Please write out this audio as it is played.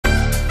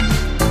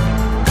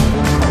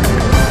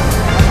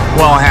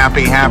Well,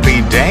 happy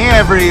day,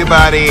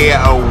 everybody.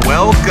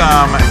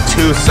 Welcome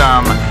to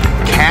some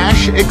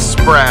Cash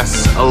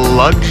Express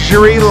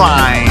luxury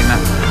line,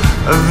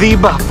 the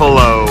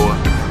Buffalo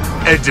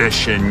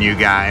edition, you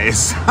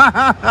guys.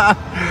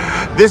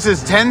 This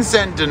is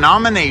 10-cent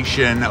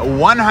denomination,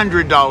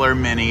 $100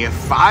 mini,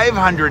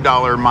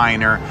 $500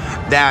 minor,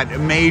 that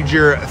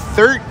major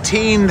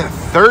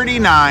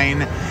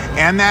 $13.39,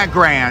 and that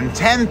grand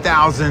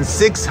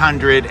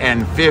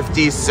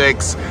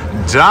 $10,656.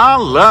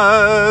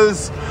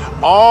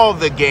 All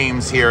the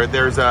games here,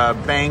 there's a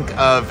bank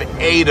of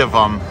 8 of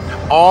them.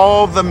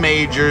 All the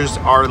majors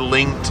are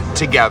linked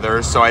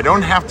together, so I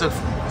don't have to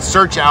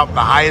search out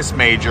the highest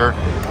major.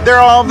 They're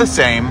all the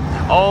same.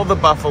 All the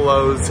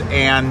Buffaloes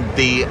and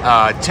the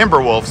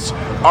Timberwolves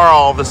are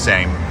all the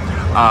same.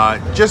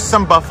 Just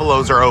some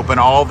Buffaloes are open.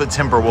 All the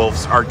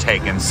Timberwolves are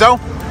taken. So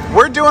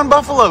we're doing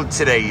Buffalo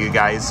today, you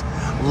guys.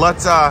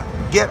 Let's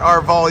get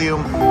our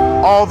volume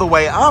all the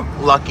way up.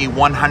 Lucky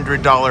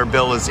 $100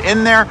 bill is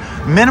in there.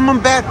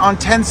 Minimum bet on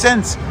 10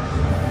 cents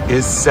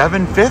is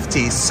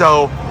 $7.50.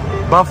 So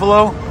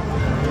Buffalo,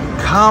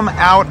 come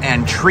out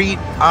and treat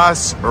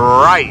us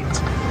right.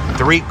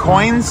 3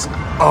 coins.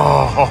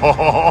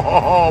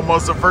 Oh,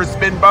 almost a first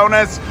spin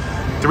bonus.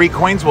 3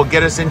 coins will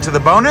get us into the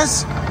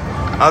bonus.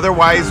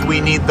 Otherwise, we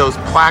need those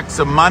plaques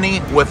of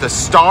money with a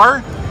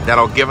star.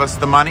 That'll give us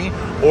the money.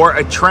 Or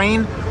a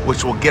train,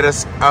 which will get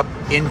us up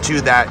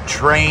into that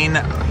train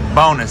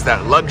bonus,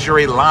 that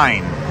luxury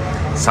line.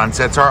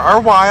 Sunsets are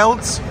our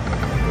wilds.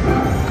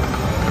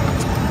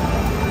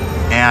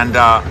 And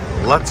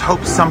let's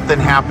hope something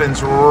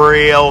happens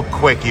real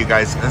quick, you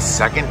guys. A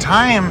second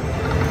time,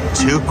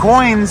 2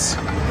 coins.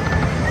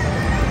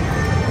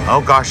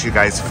 Oh gosh, you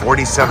guys,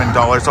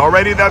 $47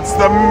 already. That's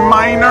the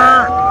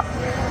minor.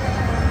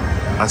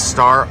 A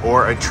star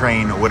or a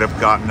train would have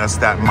gotten us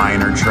that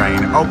minor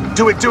train. Oh,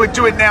 do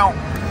it now.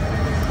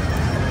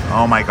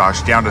 Oh my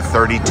gosh, down to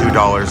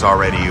 $32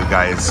 already, you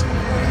guys.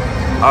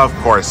 Of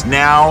course,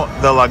 now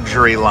the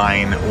luxury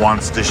line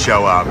wants to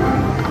show up.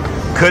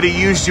 Could have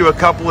used you a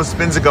couple of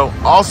spins ago.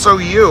 Also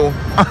you.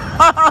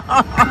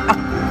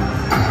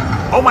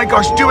 Oh my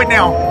gosh, do it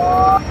now.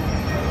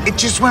 It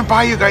just went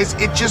by, you guys.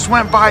 It just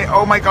went by.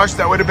 Oh my gosh,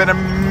 that would have been a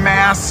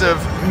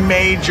massive,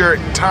 major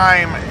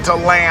time to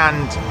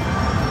land.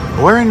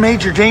 We're in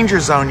major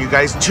danger zone, you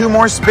guys. 2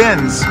 more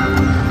spins.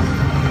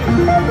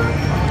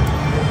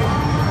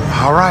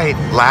 All right,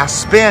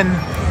 last spin.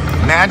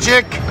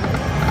 Magic?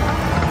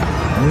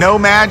 No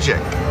magic.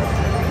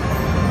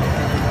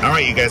 All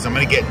right, you guys, I'm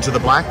gonna get into the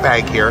black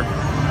bag here.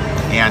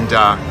 And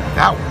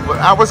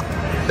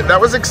that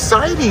was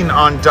exciting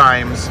on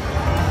dimes,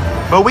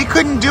 but we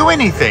couldn't do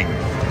anything.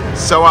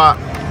 So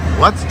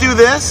let's do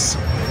this.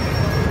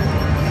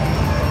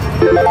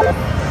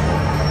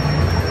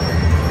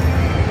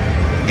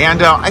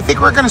 And I think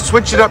we're gonna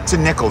switch it up to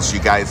nickels, you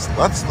guys.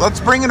 Let's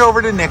bring it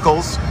over to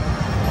nickels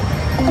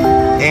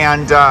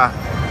and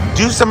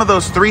do some of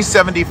those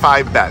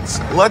 375 bets.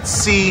 Let's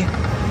see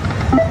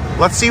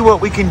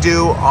what we can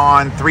do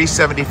on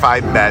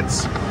 375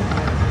 bets.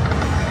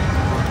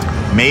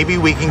 Maybe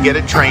we can get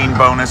a train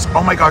bonus.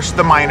 Oh my gosh,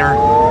 the minor.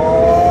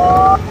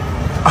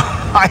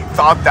 I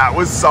thought that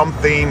was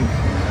something.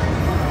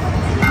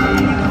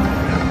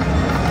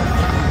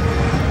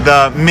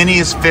 The mini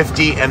is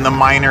 50 and the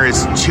minor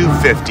is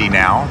 250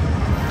 now.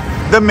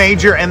 The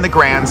major and the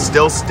grand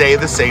still stay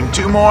the same.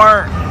 2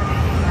 more.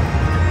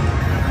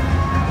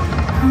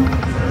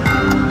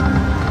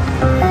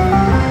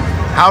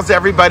 How's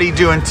everybody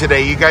doing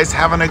today? You guys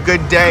having a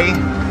good day?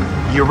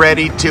 You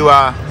ready to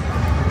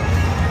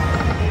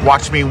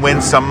watch me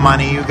win some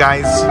money, you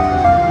guys?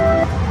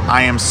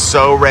 I am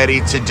so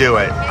ready to do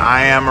it.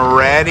 I am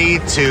ready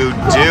to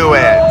do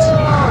it.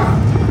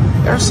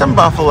 There's some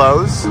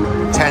Buffaloes,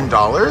 $10.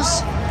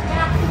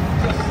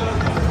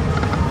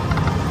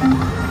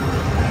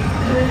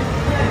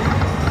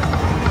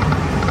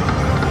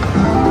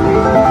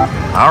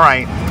 All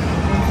right.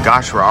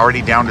 Gosh, we're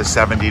already down to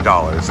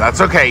 $70.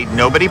 That's okay.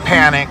 Nobody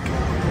panic.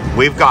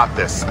 We've got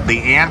this.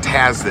 The ant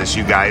has this,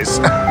 you guys.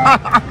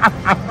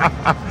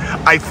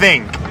 I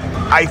think.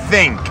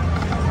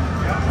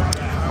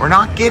 We're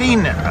not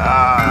getting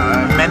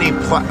many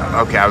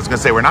okay, I was gonna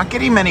say we're not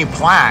getting many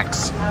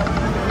plaques.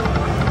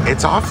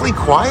 It's awfully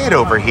quiet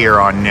over here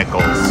on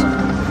nickels.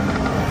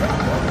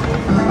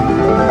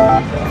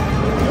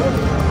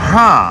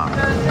 Huh.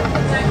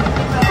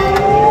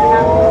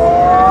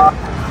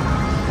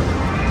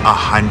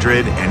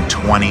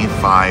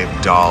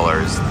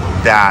 $125.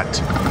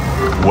 That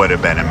would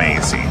have been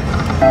amazing.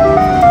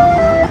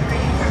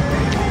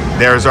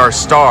 There's our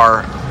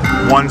star.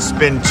 1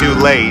 spin too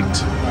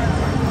late.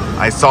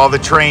 I saw the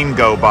train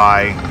go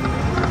by.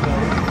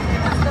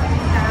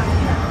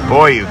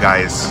 Boy, you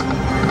guys.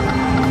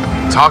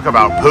 Talk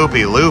about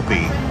poopy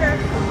loopy.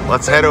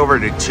 Let's head over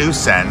to 2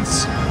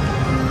 cents.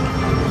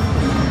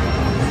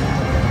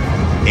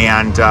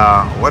 And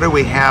what do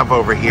we have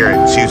over here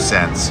at 2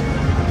 cents?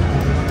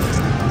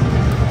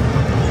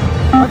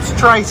 Let's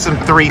try some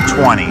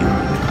 320.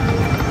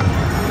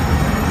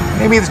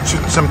 Maybe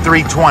some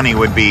 320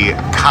 would be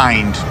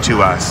kind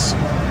to us.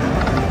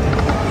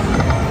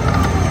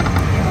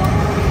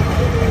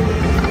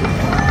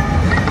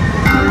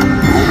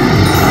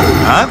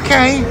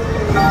 Okay.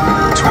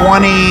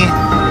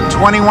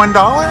 $21?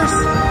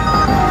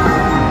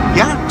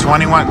 Yeah,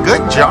 21.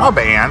 Good job,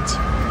 Aunt.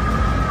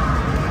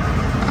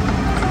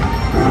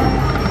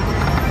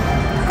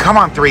 Come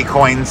on, 3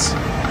 coins.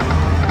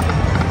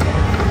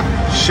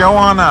 Show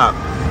on up.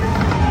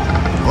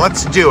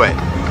 Let's do it.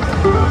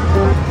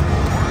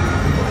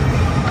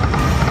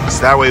 So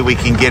that way we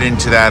can get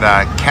into that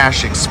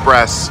Cash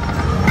Express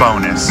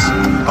bonus.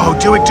 Oh,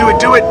 do it, do it,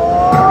 do it.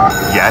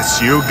 Yes,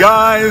 you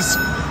guys.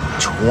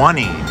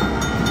 20,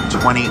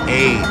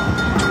 28,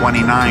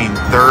 29,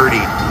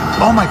 30.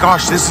 Oh my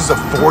gosh, this is a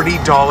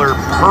 $40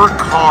 per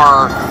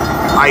car,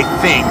 I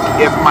think,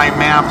 if my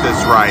math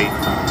is right.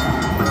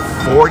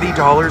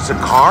 $40 a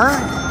car?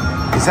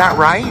 Is that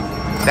right?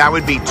 That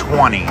would be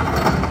 20,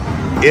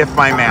 if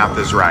my math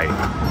is right.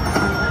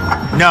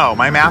 No,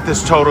 my math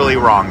is totally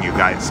wrong, you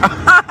guys.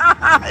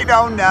 I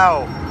don't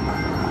know.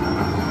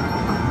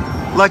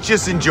 Let's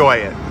just enjoy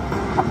it.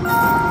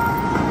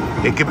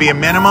 It could be a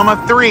minimum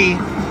of 3,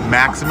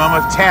 maximum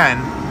of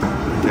 10.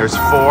 There's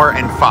 4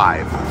 and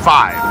 5.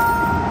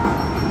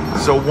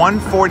 5. So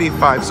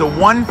 145. So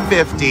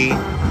 150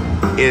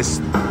 is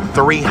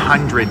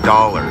 $300,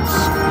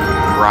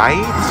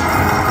 right?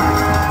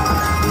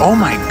 Oh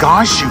my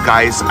gosh, you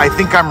guys, I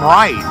think I'm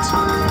right.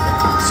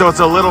 So it's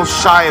a little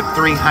shy of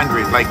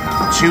 300, like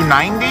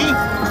 290?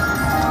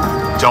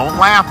 Don't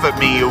laugh at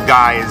me, you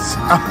guys.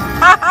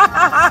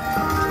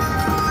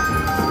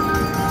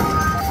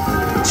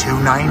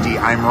 290,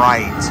 I'm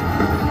right.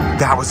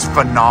 That was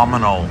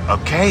phenomenal.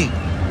 Okay,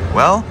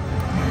 well,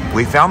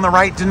 we found the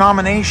right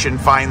denomination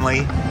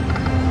finally.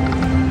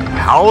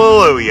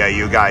 Hallelujah,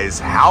 you guys,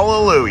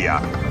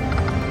 hallelujah.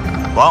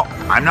 Well,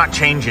 I'm not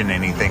changing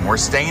anything. We're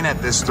staying at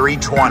this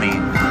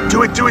 320.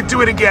 Do it, do it,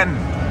 do it again.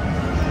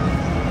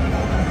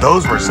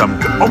 Those were some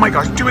good, oh my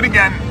gosh, do it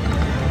again.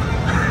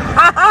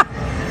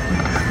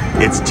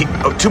 It's,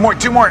 oh, two more.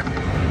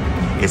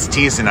 It's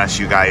teasing us,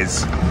 you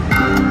guys.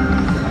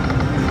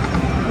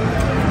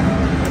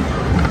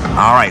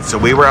 All right, so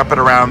we were up at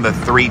around the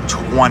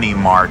 320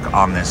 mark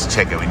on this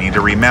ticket. We need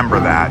to remember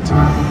that.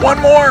 One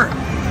more.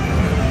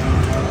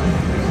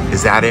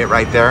 Is that it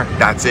right there?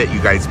 That's it,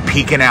 you guys.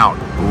 Peeking out.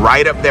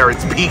 Right up there,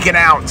 it's peeking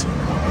out.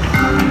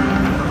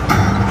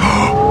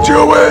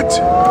 Do it!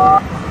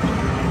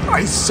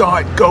 I saw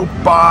it go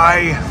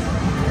by.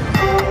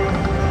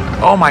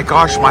 Oh my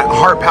gosh, my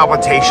heart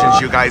palpitations,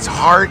 you guys.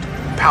 Heart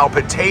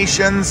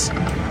palpitations.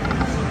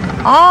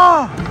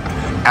 Ah!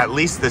 At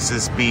least this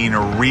is being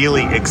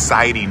really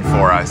exciting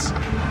for us.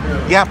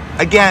 Yep,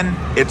 again,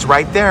 it's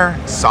right there.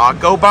 Saw it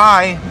go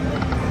by.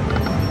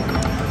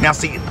 Now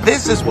see,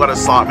 this is what a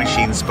slot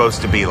machine's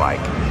supposed to be like.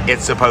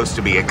 It's supposed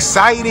to be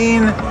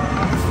exciting,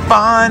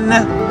 fun,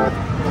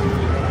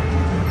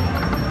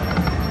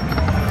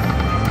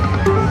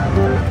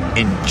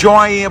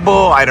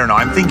 enjoyable. I don't know,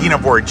 I'm thinking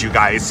of words, you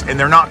guys, and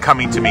they're not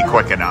coming to me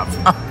quick enough.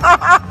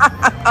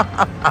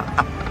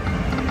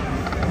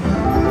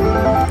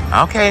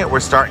 Okay, we're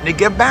starting to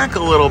give back a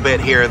little bit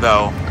here,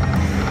 though.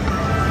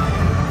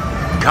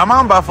 Come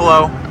on,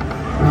 Buffalo.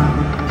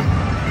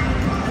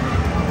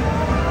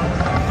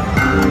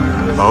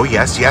 Oh,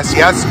 yes, yes,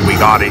 yes. We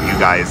got it, you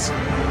guys.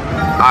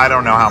 I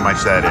don't know how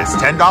much that is.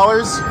 $10?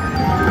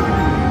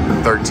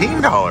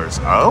 $13.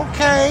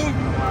 Okay.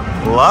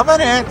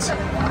 Loving it.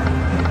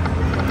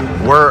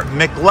 We're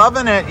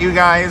McLoving it, you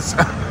guys.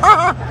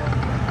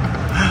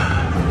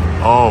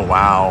 Oh,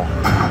 wow.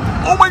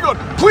 Oh my God,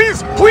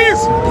 please, please,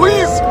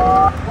 please.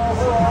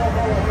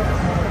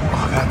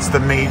 Oh, that's the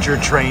major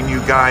train, you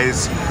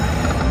guys.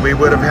 We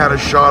would have had a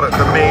shot at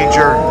the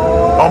major.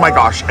 Oh my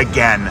gosh,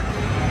 again,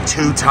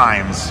 2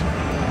 times.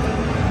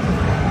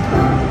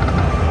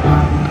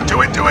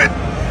 Do it, do it.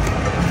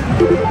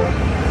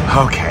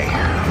 Okay,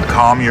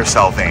 calm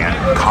yourself, Ann.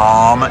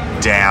 Calm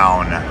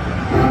down.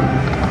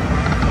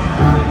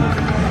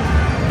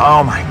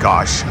 Oh my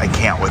gosh, I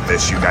can't with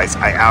this, you guys.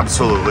 I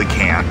absolutely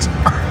can't.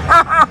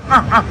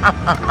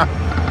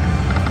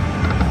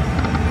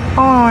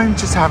 Oh, I'm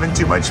just having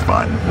too much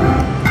fun.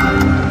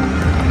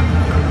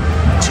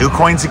 2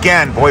 coins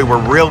again. Boy,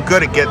 we're real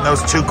good at getting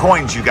those 2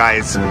 coins, you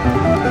guys.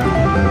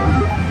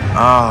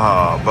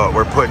 Oh, but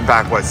we're putting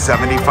back, what,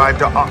 $75?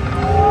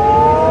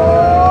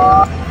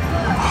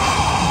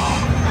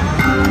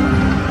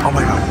 Oh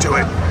my God, do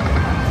it.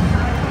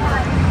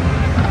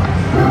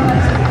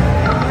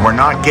 We're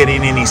not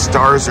getting any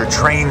stars or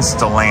trains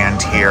to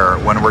land here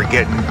when we're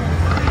getting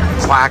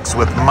plaques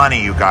with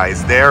money, you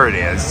guys. There it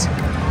is.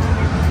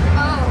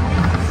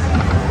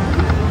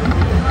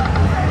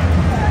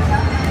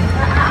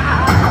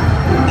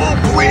 Oh,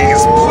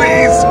 please,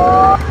 please.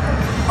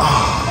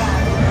 Oh.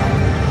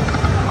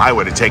 I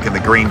would have taken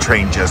the green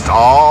train just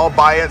all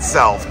by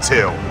itself,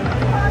 too.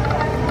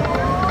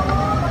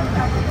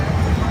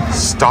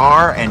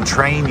 Star and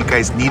train, you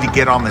guys need to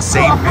get on the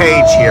same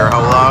page here.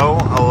 Hello,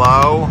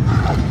 hello.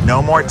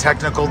 No more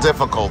technical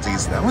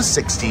difficulties. That was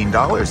 $16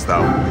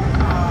 though.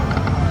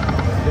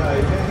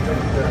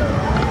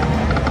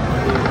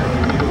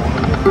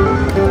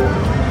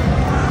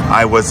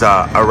 I was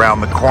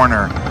around the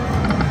corner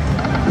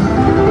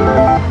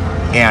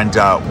and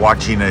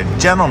watching a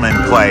gentleman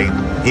play.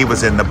 He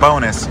was in the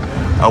bonus,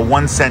 a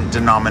 1 cent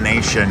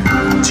denomination,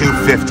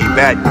 250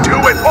 bet. Do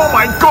it! Oh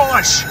my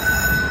gosh!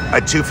 A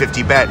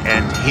 250 bet,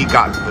 and he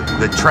got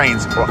the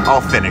trains. Well,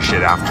 I'll finish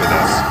it after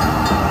this.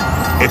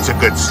 It's a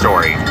good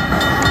story.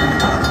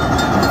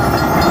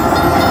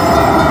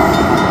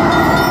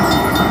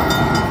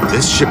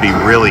 This should be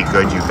really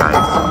good, you guys.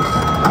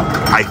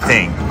 I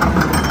think.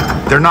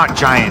 They're not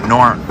giant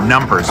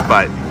numbers,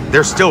 but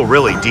they're still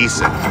really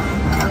decent.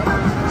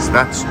 So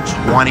that's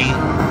 20.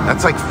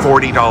 That's like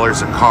 $40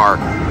 a car.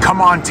 Come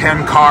on,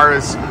 10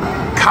 cars.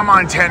 Come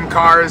on, 10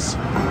 cars.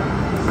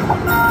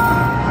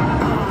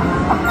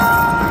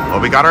 Well,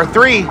 we got our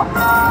 3.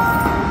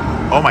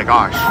 Oh my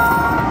gosh.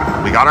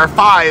 We got our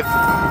 5.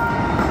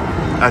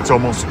 That's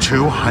almost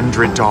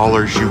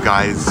 $200, you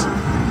guys.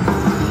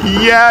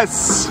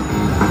 Yes!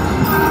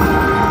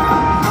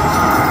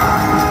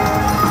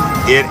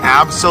 It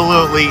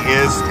absolutely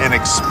is an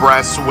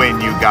express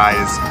win, you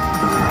guys.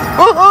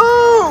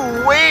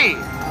 Woohoo! Wait!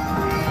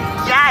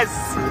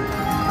 Yes!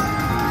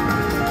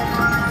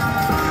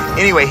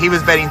 Anyway, he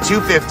was betting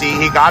 250.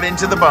 He got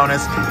into the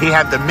bonus. He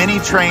had the mini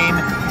train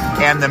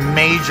and the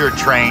major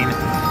train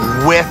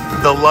with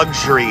the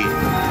luxury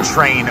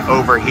train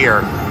over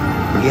here.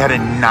 He had a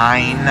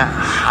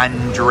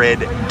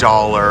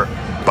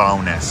 $900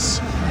 bonus.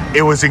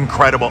 It was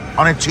incredible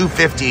on a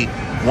 250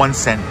 1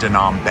 cent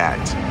denom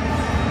bet.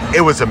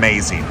 It was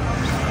amazing.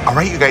 All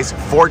right, you guys,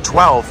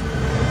 412.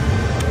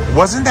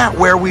 Wasn't that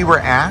where we were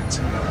at?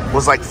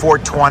 Was like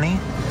 420?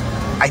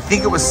 I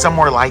think it was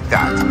somewhere like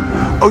that.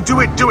 Oh, do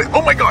it, do it.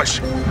 Oh my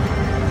gosh.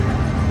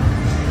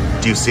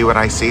 Do you see what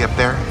I see up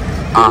there?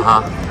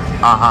 Uh-huh,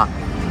 uh-huh.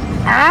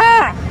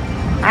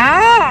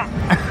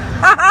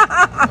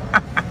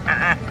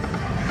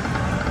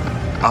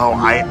 Oh,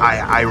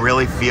 I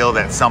really feel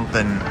that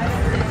something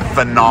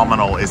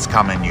phenomenal is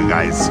coming, you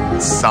guys.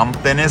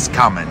 Something is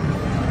coming.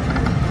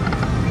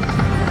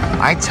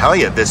 I tell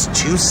you, this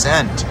 2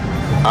 cent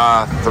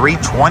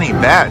 320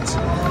 bet,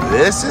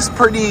 this is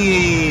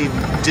pretty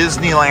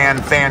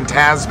Disneyland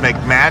phantasmic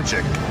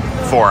magic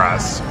for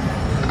us.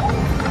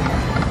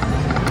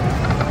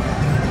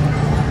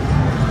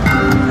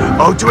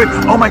 Oh, do it.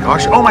 Oh my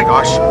gosh. Oh my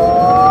gosh.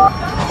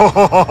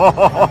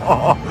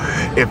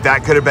 If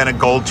that could have been a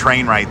gold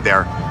train right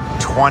there.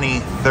 20,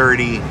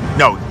 30,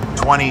 no,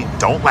 20,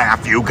 don't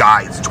laugh, you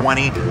guys.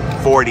 20,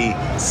 40,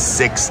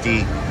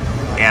 60,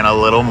 and a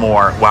little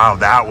more. Wow,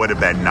 that would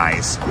have been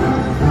nice.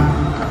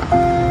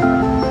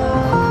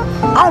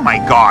 Oh my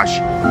gosh.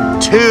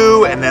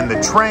 2, and then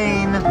the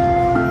train.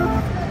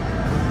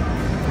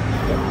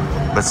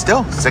 But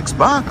still,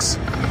 $6.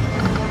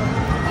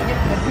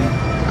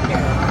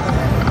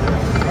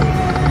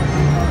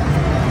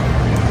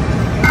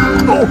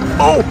 Oh,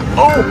 oh,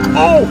 oh,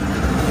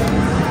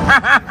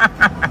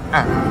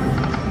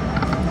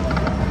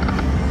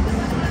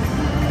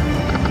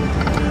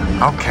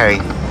 oh. Okay,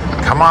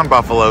 come on,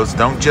 Buffaloes.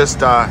 Don't just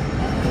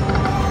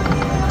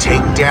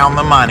take down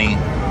the money.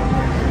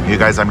 You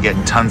guys, I'm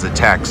getting tons of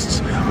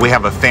texts. We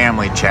have a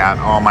family chat,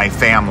 all my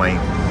family.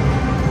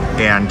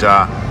 And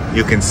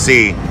you can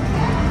see,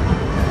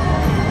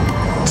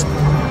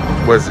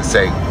 what does it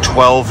say?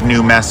 12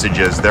 new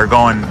messages. They're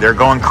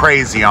going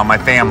crazy on my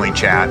family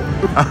chat.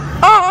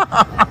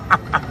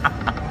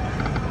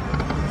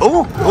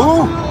 Ooh,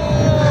 ooh.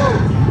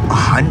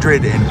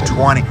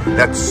 120.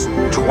 That's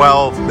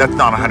 12. That's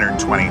not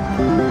 120.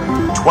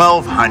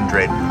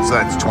 1,200. So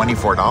that's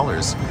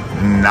 $24.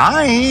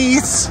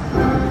 Nice.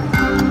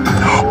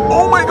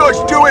 Oh my gosh,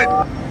 do it.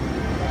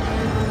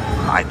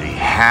 I'd be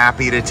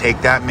happy to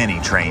take that mini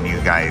train, you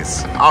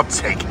guys. I'll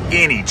take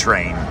any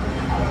train.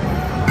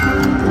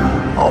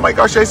 Oh my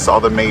gosh, I saw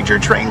the major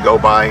train go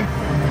by.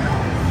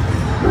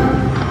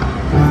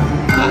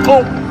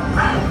 Oh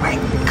my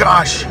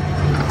gosh.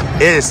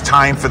 It is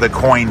time for the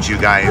coins, you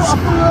guys.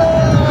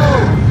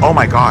 Oh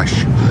my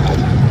gosh.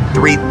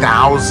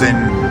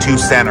 3,000 2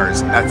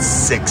 centers. That's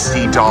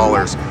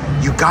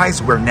 $60. You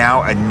guys, we're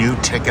now a new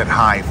ticket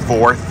high,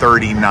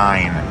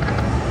 $439.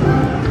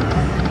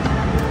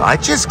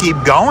 Let's just keep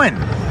going.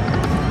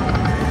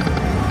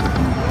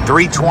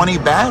 320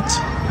 bet.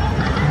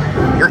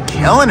 You're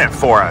killing it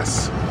for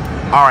us.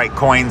 All right,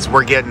 coins,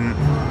 we're getting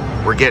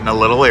a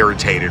little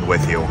irritated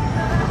with you.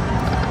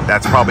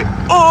 That's probably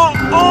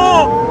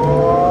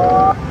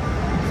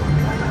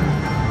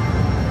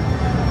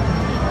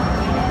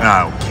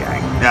Okay.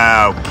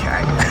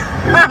 Okay.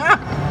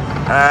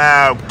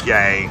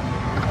 Okay.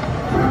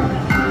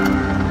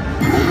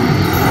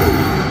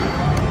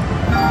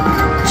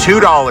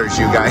 $2,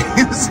 you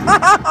guys.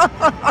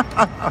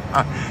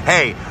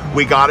 Hey,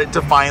 we got it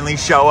to finally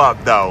show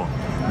up, though.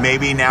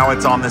 Maybe now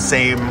it's on the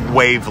same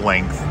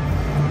wavelength.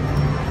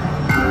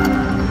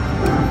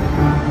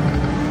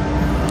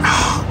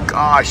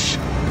 gosh.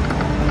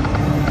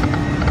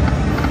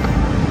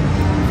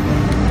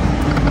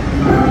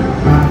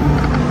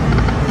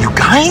 You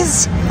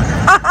guys?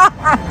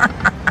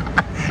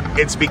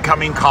 It's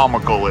becoming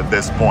comical at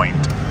this point.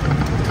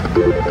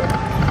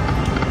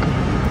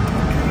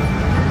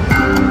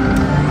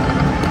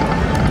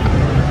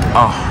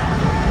 Oh.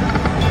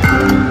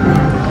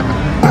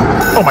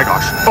 Oh my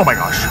gosh, oh my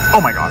gosh,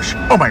 oh my gosh,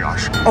 oh my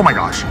gosh, oh my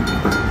gosh.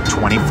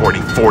 $20,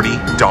 $40,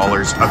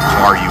 $40 a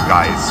car, you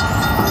guys.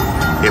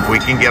 If we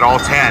can get all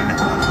 10,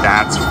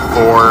 that's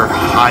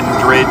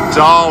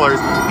 $400.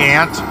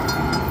 And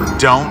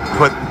don't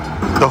put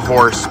the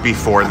horse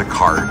before the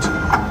cart.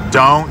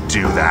 Don't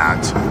do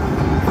that.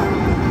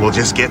 We'll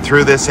just get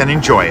through this and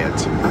enjoy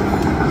it.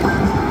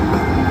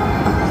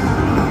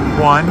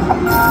 1,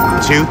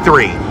 2,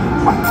 3.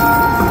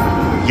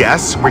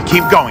 Yes, we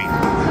keep going.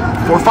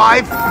 4,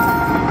 5.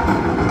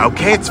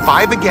 Okay, it's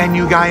 5 again,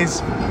 you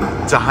guys.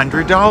 It's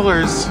 $100.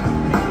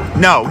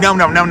 No.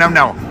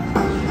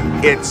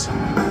 It's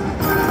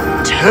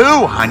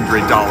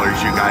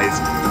 $200, you guys.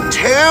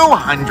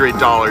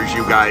 $200,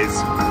 you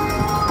guys.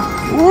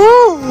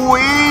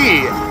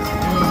 Woo-wee!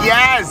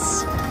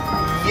 Yes!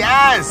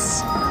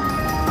 Yes!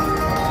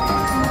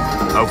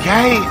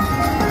 Okay.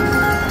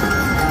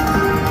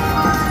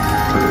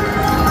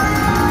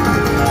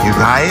 You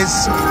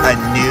guys, a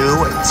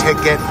new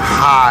ticket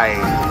high.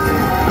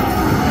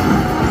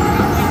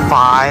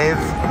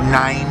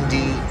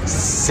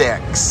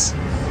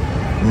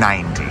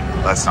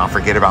 $5.96.90. Let's not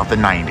forget about the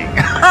 90.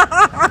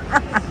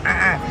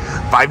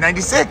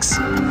 $5.96.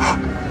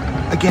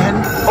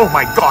 Again. Oh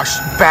my gosh.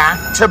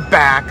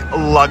 Back-to-back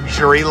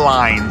luxury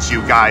lines,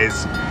 you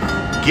guys.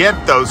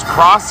 Get those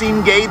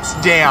crossing gates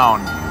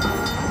down.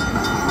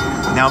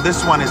 Now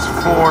this one is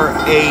 $4,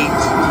 $8,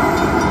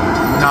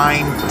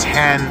 $9,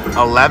 $10,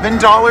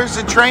 $11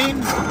 a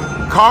train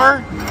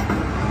car.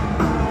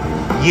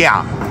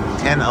 Yeah.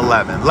 10,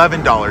 11,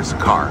 $11 a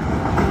car.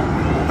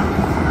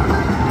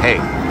 Hey,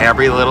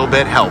 every little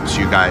bit helps,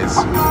 you guys.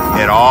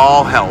 It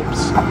all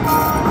helps.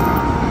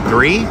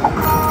 3,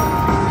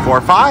 4,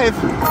 5.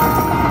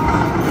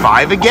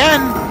 5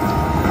 again.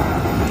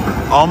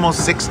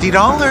 Almost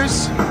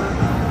 $60.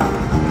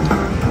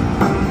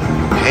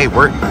 Hey,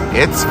 we're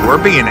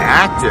being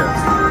active.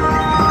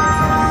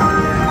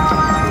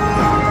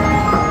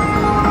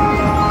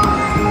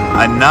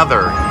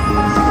 Another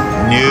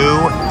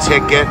new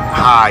ticket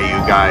high,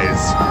 you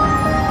guys.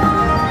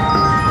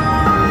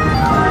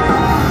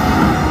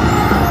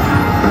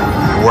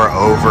 We're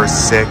over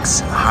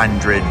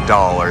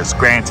 $600.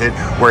 Granted,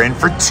 we're in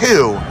for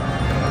 2,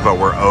 but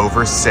we're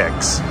over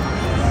 6.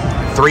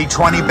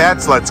 320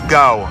 bets, let's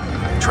go.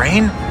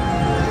 Train?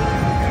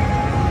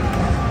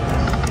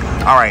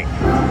 All right,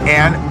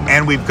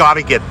 and we've got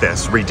to get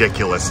this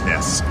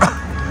ridiculousness.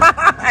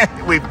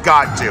 We've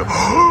got to.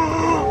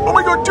 Oh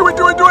my God, do it.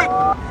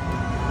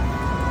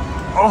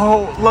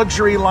 Oh,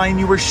 luxury line,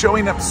 you were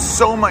showing up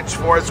so much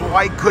for us.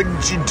 Why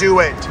couldn't you do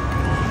it?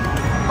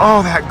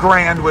 Oh, that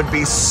grand would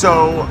be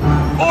so...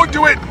 Oh,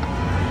 do it!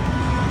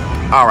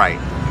 All right.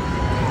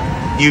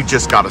 You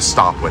just got to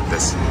stop with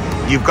this.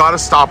 You've got to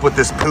stop with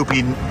this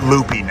poopy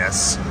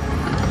loopiness.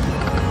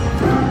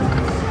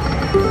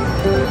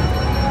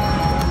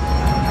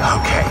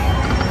 Okay.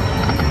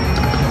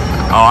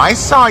 Oh, I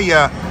saw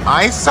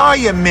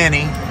you,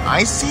 Minnie.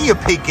 I see you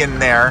peeking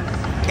there.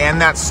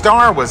 And that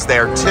star was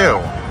there, too.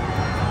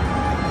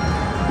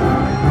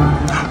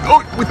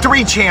 Oh, with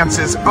 3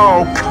 chances.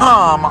 Oh,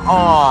 come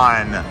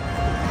on.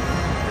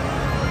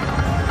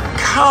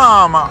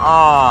 Come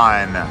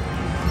on.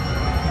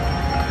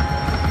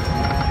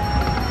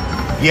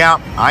 Yeah,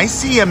 I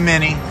see you,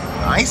 Minnie.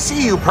 I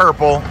see you,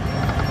 Purple.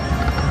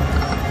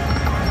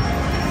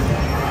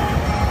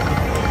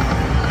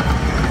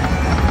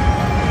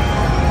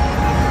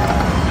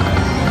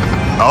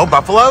 Oh,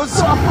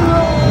 buffaloes?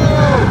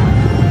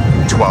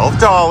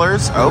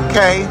 $12.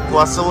 Okay,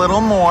 plus a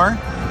little more.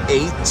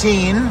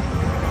 18.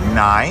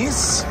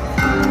 Nice.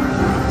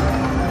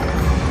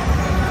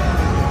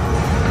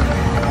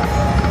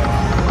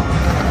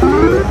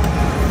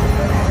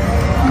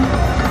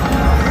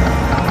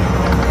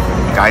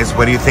 Guys,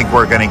 what do you think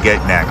we're gonna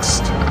get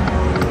next?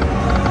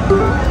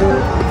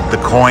 The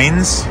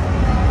coins?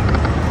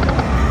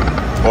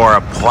 Or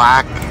a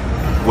plaque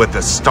with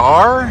a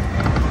star?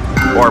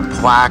 Or a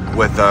plaque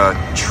with a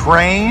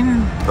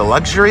train? The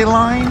luxury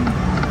line?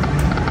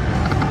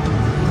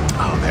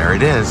 Oh, there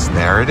it is.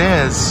 There it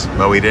is.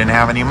 But we didn't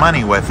have any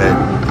money with it.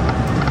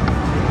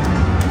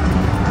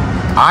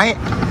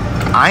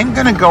 I'm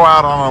gonna go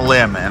out on a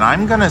limb and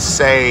I'm gonna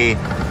say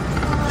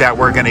that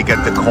we're gonna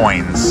get the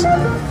coins.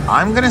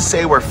 I'm gonna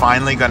say we're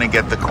finally gonna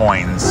get the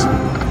coins.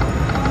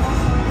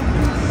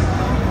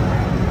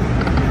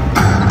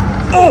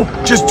 Oh,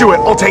 just do it.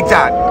 I'll take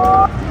that.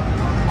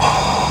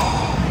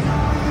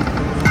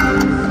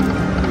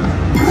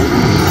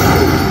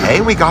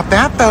 Hey, we got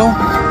that though.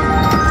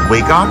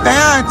 We got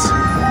that.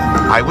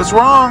 I was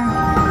wrong.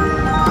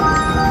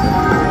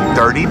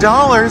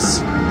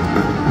 $30.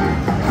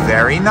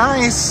 Very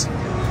nice.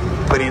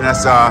 Putting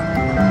us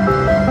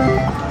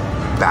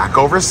back Back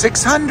over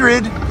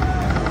 600.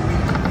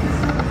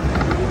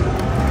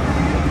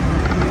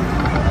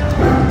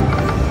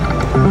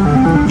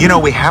 You know,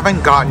 we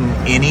haven't gotten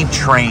any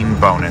train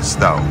bonus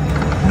though.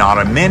 Not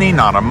a mini,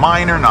 not a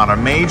minor, not a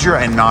major,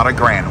 and not a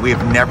grand. We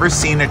have never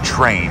seen a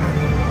train.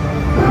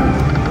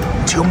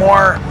 2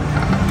 more.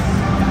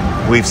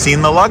 We've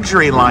seen the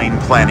luxury line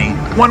plenty.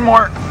 1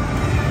 more.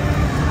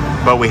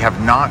 But we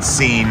have not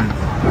seen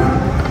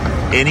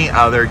any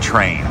other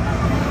train.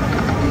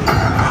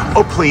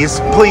 Oh, please,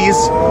 please.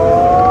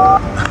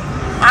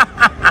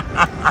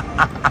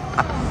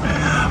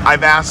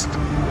 I've asked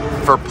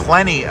for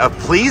plenty of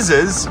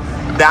pleases,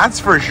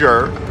 that's for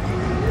sure.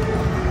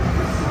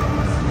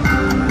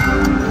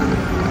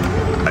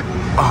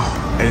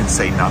 Oh, I didn't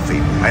say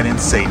nothing. I didn't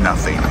say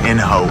nothing in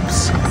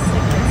hopes.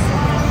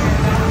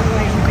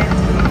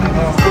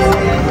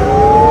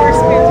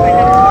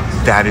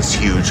 That is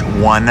huge.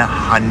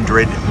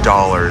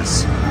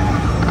 $100.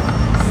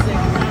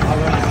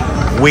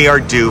 We are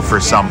due for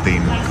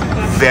something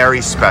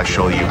very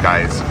special, you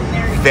guys.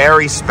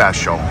 Very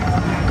special.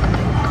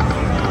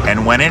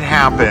 And when it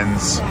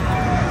happens,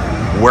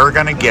 we're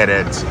gonna get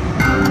it.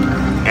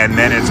 And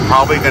then it's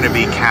probably gonna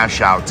be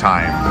cash out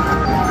time.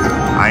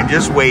 I'm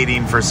just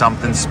waiting for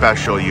something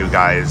special, you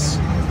guys.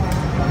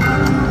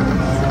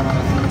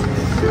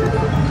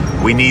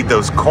 We need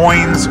those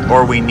coins,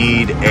 or we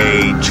need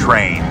a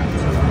train.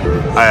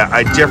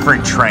 A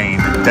different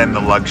train than the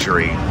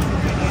luxury.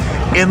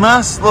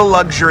 Unless the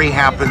luxury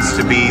happens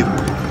to be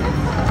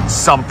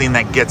something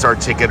that gets our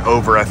ticket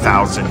over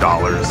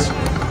 $1,000.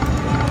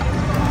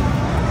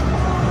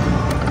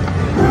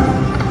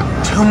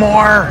 2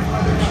 more.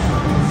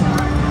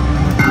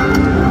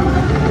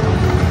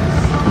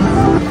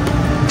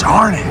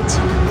 Darn it.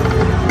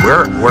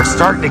 We're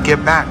starting to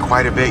get back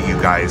quite a bit, you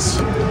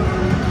guys.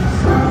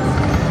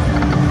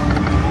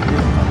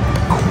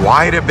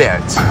 Quite a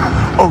bit.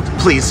 Oh,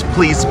 please,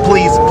 please,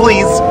 please,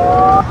 please.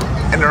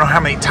 I don't know how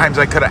many times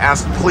I could have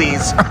asked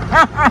please.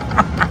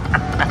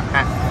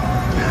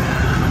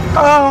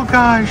 Oh,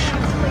 gosh.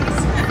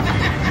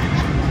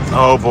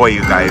 Oh, boy,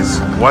 you guys.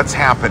 What's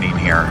happening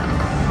here?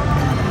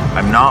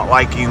 I'm not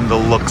liking the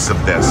looks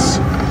of this.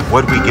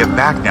 What did we get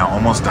back now?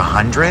 Almost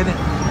 100?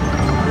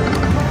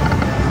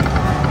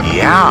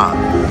 Yeah.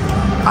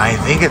 I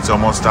think it's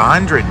almost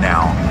 100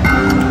 now.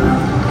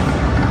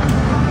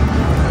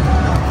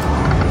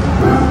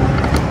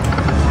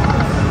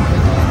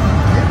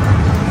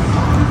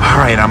 All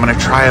right, I'm gonna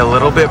try a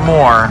little bit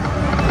more.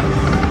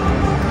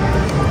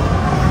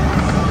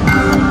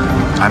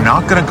 I'm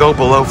not gonna go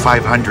below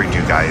 500,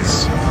 you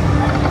guys.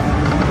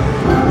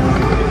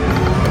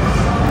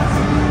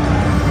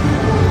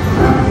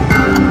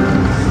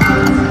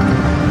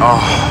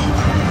 Oh,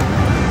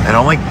 it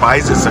only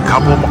buys us a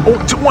couple more. Oh,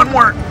 1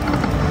 more.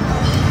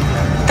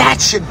 That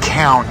should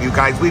count, you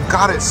guys. We've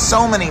got it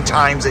so many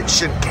times, it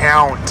should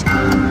count.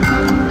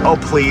 Oh,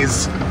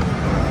 please.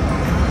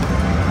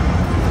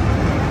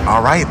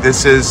 All right,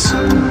 this is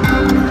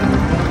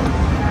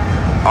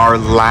our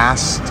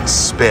last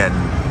spin.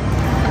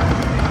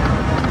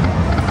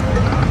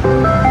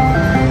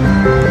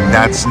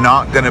 That's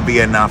not going to be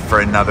enough for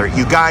another.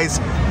 You guys,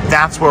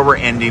 that's where we're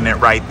ending it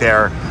right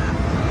there.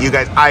 You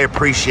guys, I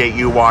appreciate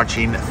you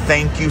watching.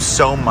 Thank you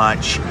so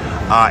much.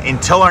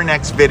 Until our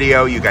next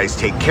video, you guys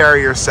take care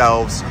of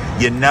yourselves.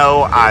 You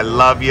know I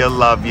love you,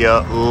 love you,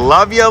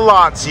 love you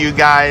lots, you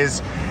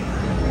guys.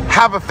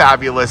 Have a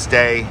fabulous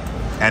day.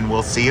 And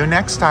we'll see you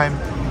next time.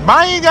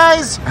 Bye, you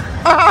guys.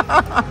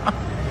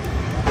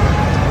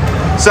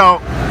 So,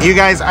 you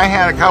guys, I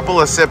had a couple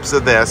of sips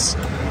of this,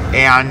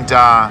 and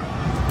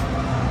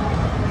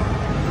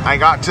I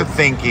got to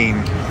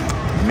thinking,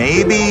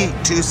 maybe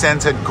 2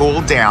 cents had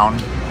cooled down.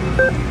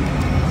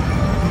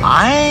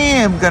 I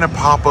am gonna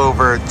pop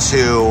over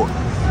to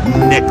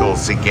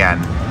nickels again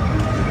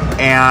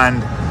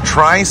and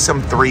try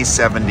some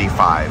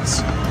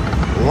 375s.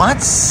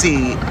 Let's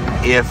see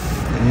if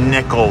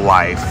nickel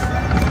life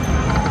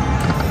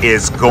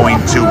is going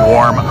to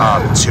warm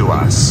up to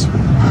us.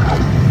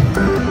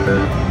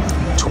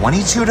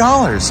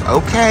 $22,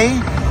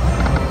 okay.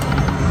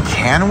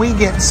 Can we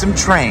get some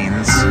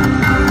trains?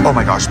 Oh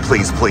my gosh,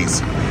 please,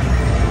 please.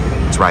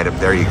 It's right up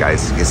there, you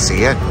guys. You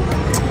see it?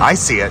 I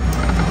see it.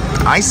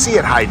 I see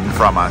it hiding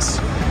from us.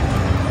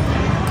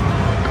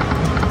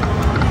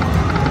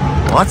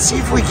 Let's see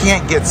if we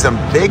can't get some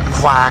big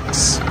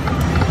plaques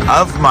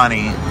of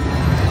money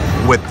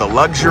with the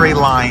luxury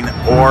line,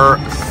 or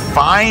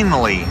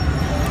finally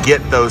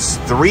get those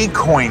 3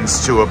 coins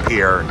to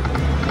appear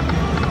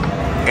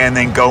and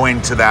then go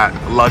into that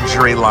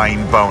luxury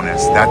line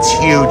bonus. That's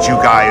huge, you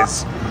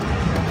guys.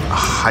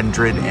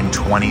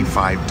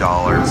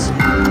 $125.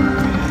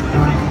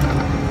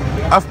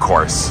 Of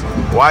course.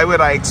 Why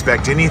would I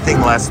expect anything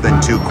less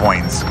than 2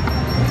 coins?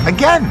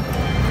 Again.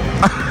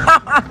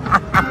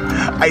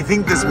 I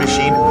think this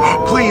machine,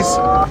 please.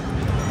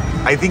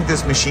 I think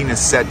this machine is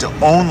set to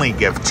only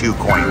give 2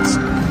 coins.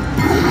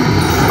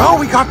 Oh,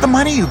 we got the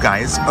money, you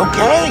guys.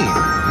 Okay.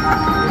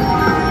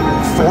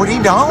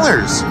 $40.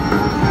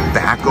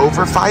 Back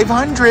over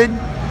 500.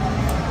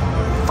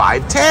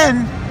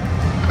 510.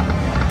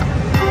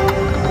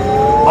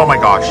 Oh my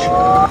gosh.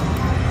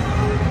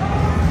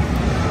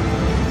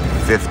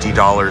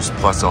 $50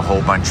 plus a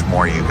whole bunch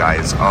more, you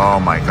guys. Oh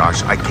my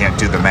gosh, I can't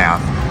do the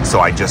math, so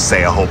I just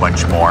say a whole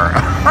bunch more.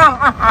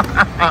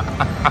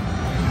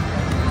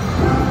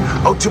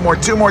 Oh, two more.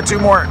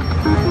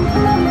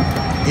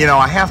 You know,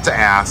 I have to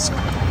ask,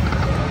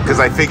 because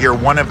I figure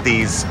one of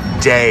these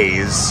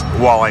days,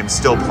 while I'm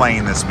still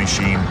playing this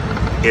machine,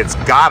 it's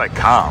gotta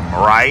come,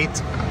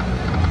 right?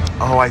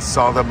 Oh, I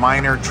saw the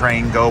miner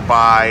train go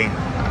by.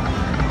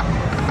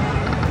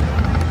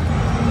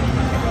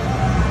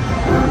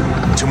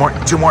 Two more.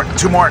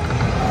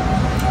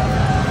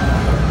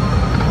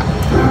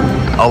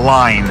 A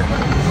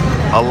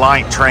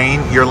line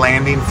train, you're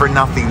landing for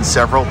nothing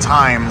several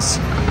times.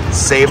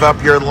 Save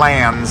up your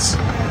lands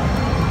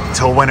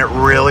till when it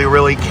really,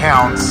 really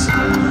counts.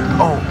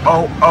 Oh.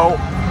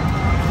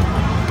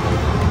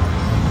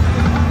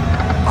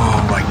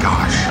 Oh my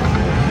gosh.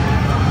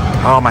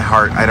 Oh, my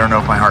heart. I don't know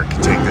if my heart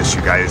can take this,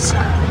 you guys.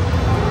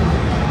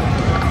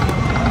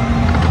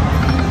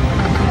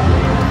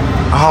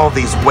 Oh,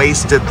 these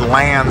wasted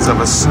lands of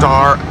a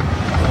star.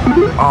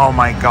 Oh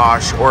my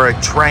gosh. Or a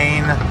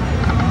train.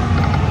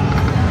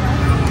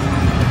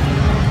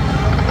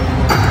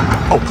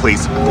 Oh,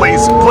 please.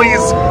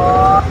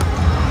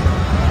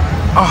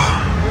 Oh.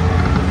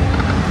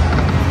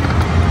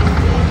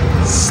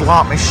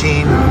 Slot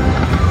machine.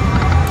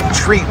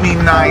 Treat me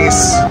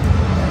nice.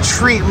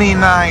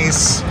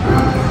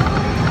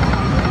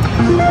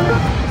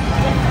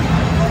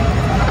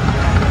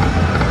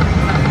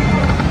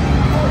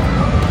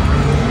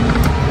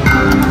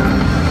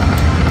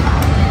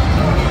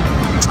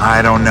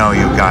 I don't know,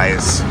 you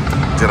guys.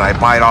 Did I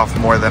bite off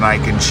more than I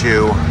can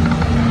chew?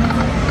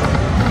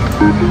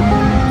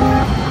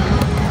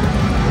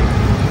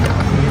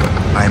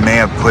 I may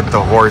have put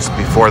the horse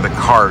before the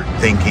cart,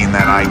 thinking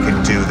that I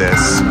can do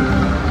this.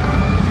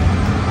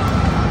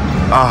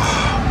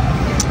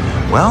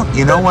 Well,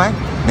 you know what?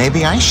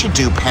 Maybe I should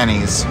do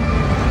pennies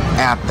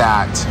at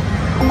that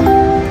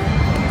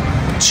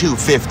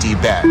 $2.50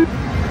 bet,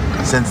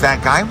 since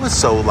that guy was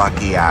so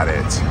lucky at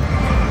it.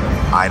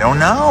 I don't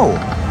know.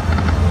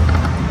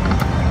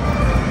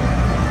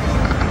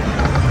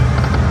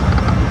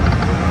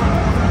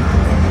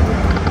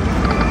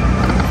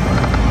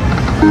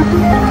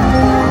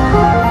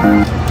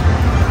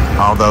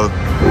 Although,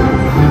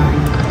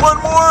 one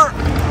more.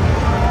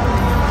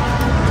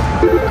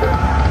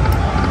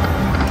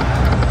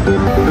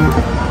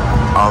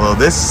 Although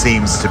this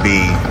seems to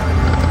be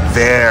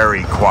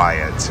very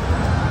quiet.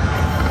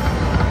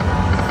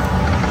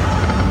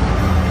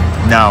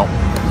 No,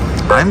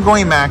 I'm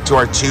going back to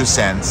our 2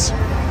 cents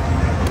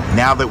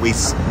now that we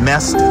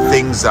messed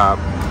things up.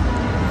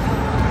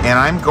 And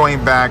I'm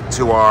going back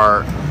to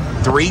our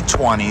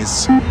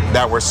 320s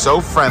that were so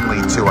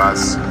friendly to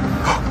us.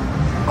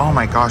 Oh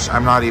my gosh,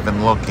 I'm not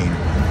even looking.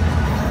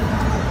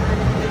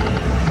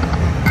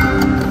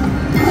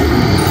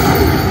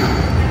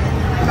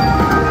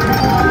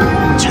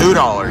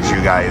 $2,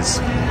 you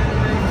guys.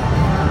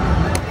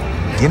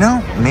 You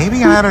know,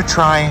 maybe I ought to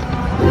try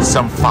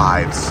some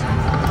 5s.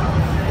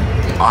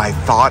 I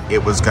thought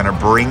it was going to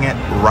bring it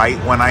right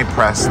when I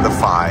pressed the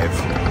 5.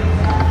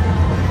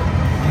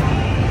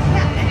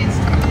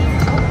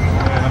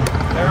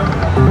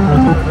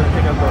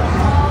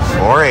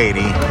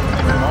 $4.80.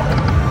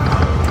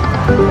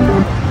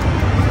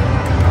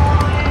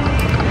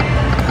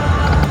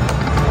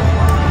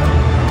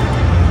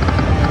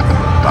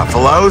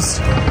 Buffaloes.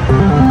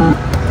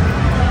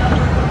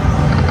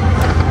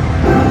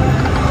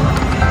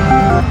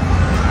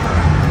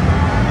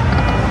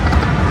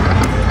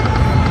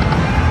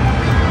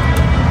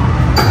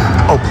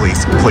 Oh,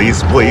 please.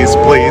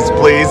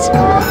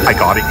 I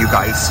got it, you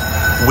guys.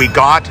 We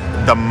got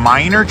the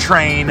miner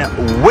train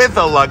with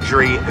a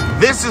luxury.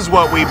 This is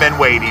what we've been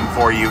waiting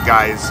for, you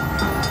guys.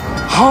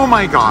 Oh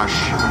my gosh.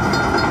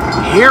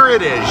 Here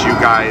it is, you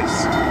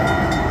guys.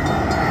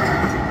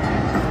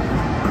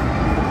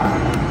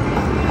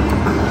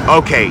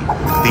 Okay,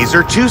 these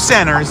are 2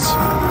 centers.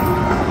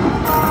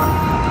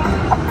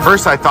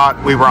 First I thought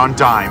we were on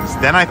dimes,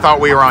 then I thought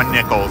we were on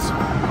nickels,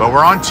 but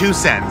we're on 2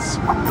 cents.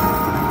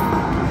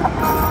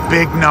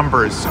 Big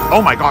numbers.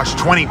 Oh my gosh,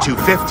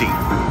 $22.50.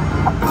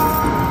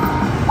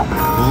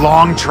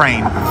 Long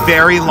train,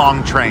 very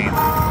long train.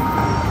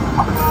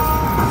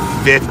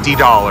 $50.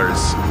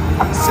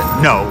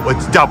 No,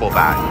 it's double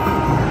that.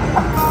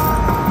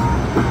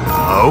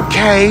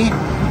 Okay,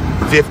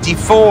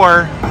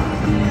 54.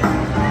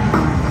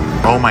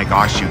 Oh my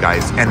gosh, you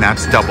guys, and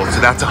that's double, so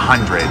that's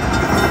 100.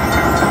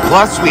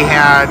 Plus we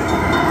had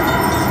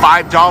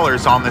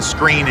 $5 on the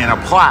screen in a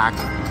plaque.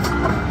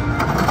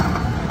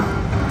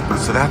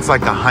 So that's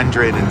like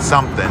 100 and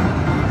something.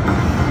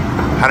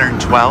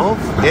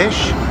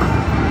 112-ish?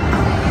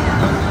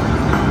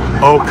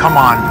 Oh, come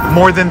on.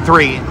 More than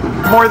 3.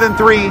 More than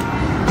 3.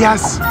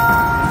 Yes.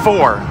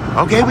 4.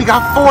 Okay, we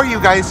got 4, you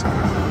guys.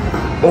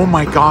 Oh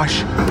my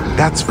gosh.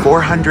 That's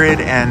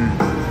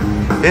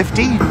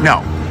 450?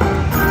 No.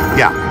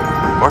 Yeah.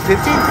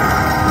 450?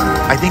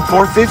 I think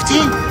 450?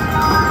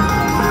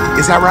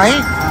 Is that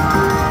right?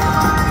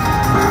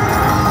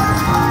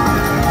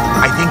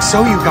 I think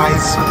so, you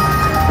guys.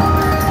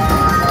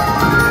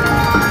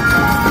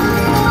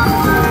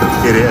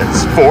 It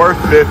is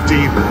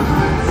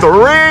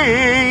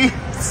 453.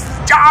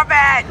 Stop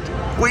it!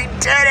 We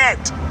did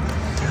it!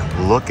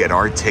 Look at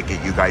our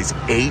ticket, you guys.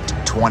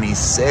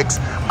 $8.26.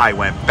 I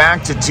went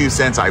back to 2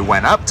 cents. I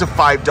went up to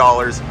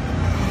 $5.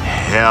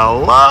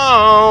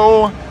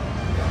 Hello!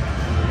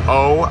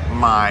 Oh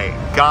my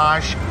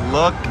gosh,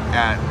 look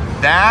at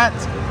that.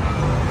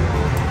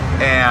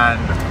 And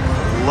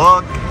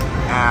look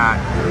at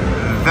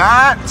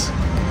that.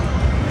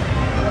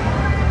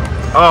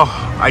 Oh,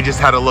 I just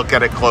had to look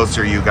at it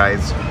closer, you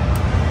guys.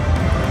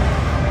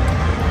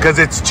 Because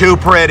it's too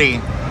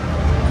pretty.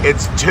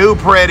 It's too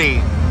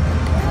pretty.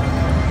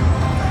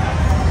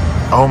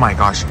 Oh my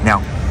gosh.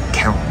 Now,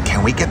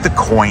 can we get the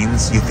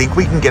coins? You think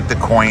we can get the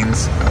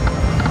coins?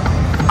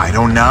 I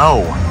don't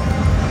know.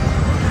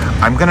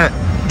 I'm gonna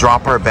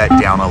drop our bet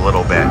down a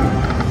little bit.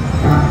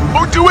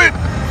 Oh, do it!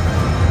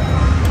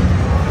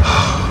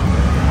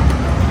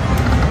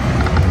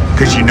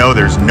 Because you know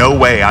there's no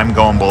way I'm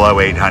going below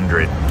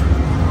 800.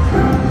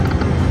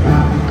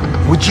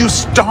 Would you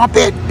stop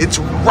it? It's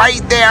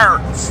right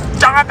there.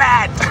 Stop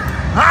it!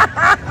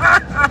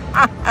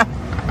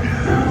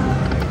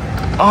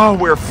 Oh,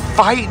 we're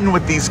fighting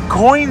with these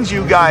coins,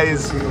 you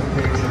guys.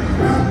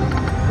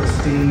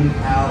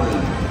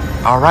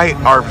 All right,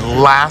 our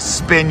last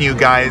spin, you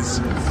guys.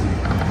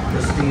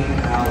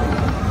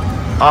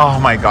 Oh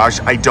my gosh,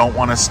 I don't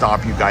want to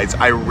stop, you guys.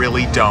 I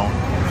really don't,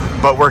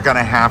 but we're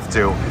gonna have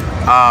to.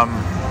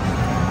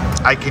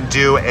 I can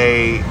do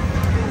a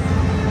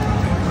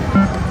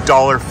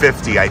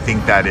 $1.50, I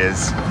think that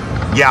is.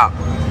 Yeah.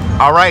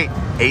 All right,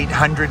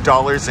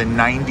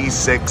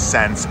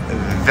 $800.96.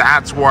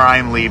 That's where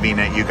I'm leaving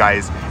it, you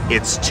guys.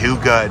 It's too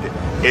good.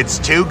 It's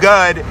too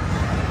good.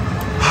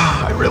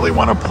 I really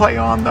want to play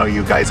on, though,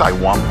 you guys. I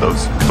want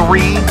those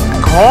 3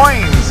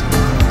 coins,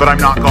 but I'm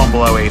not going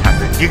below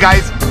 800. You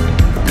guys,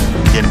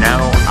 you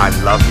know, I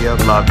love you,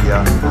 love you.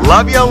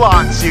 Love you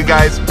lots, you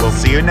guys. We'll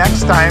see you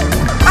next time.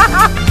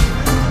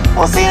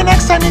 We'll see you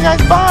next time, you guys.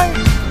 Bye.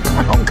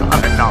 Oh, God,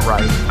 I'm not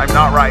right. I'm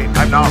not right.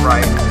 I'm not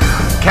right.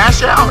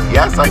 Cash out.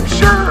 Yes, I'm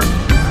sure.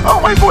 Oh,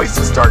 my voice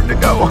is starting to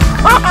go.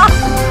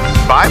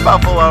 Bye,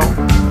 Buffalo.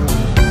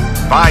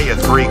 Buy you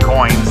 3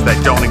 coins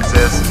that don't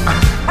exist.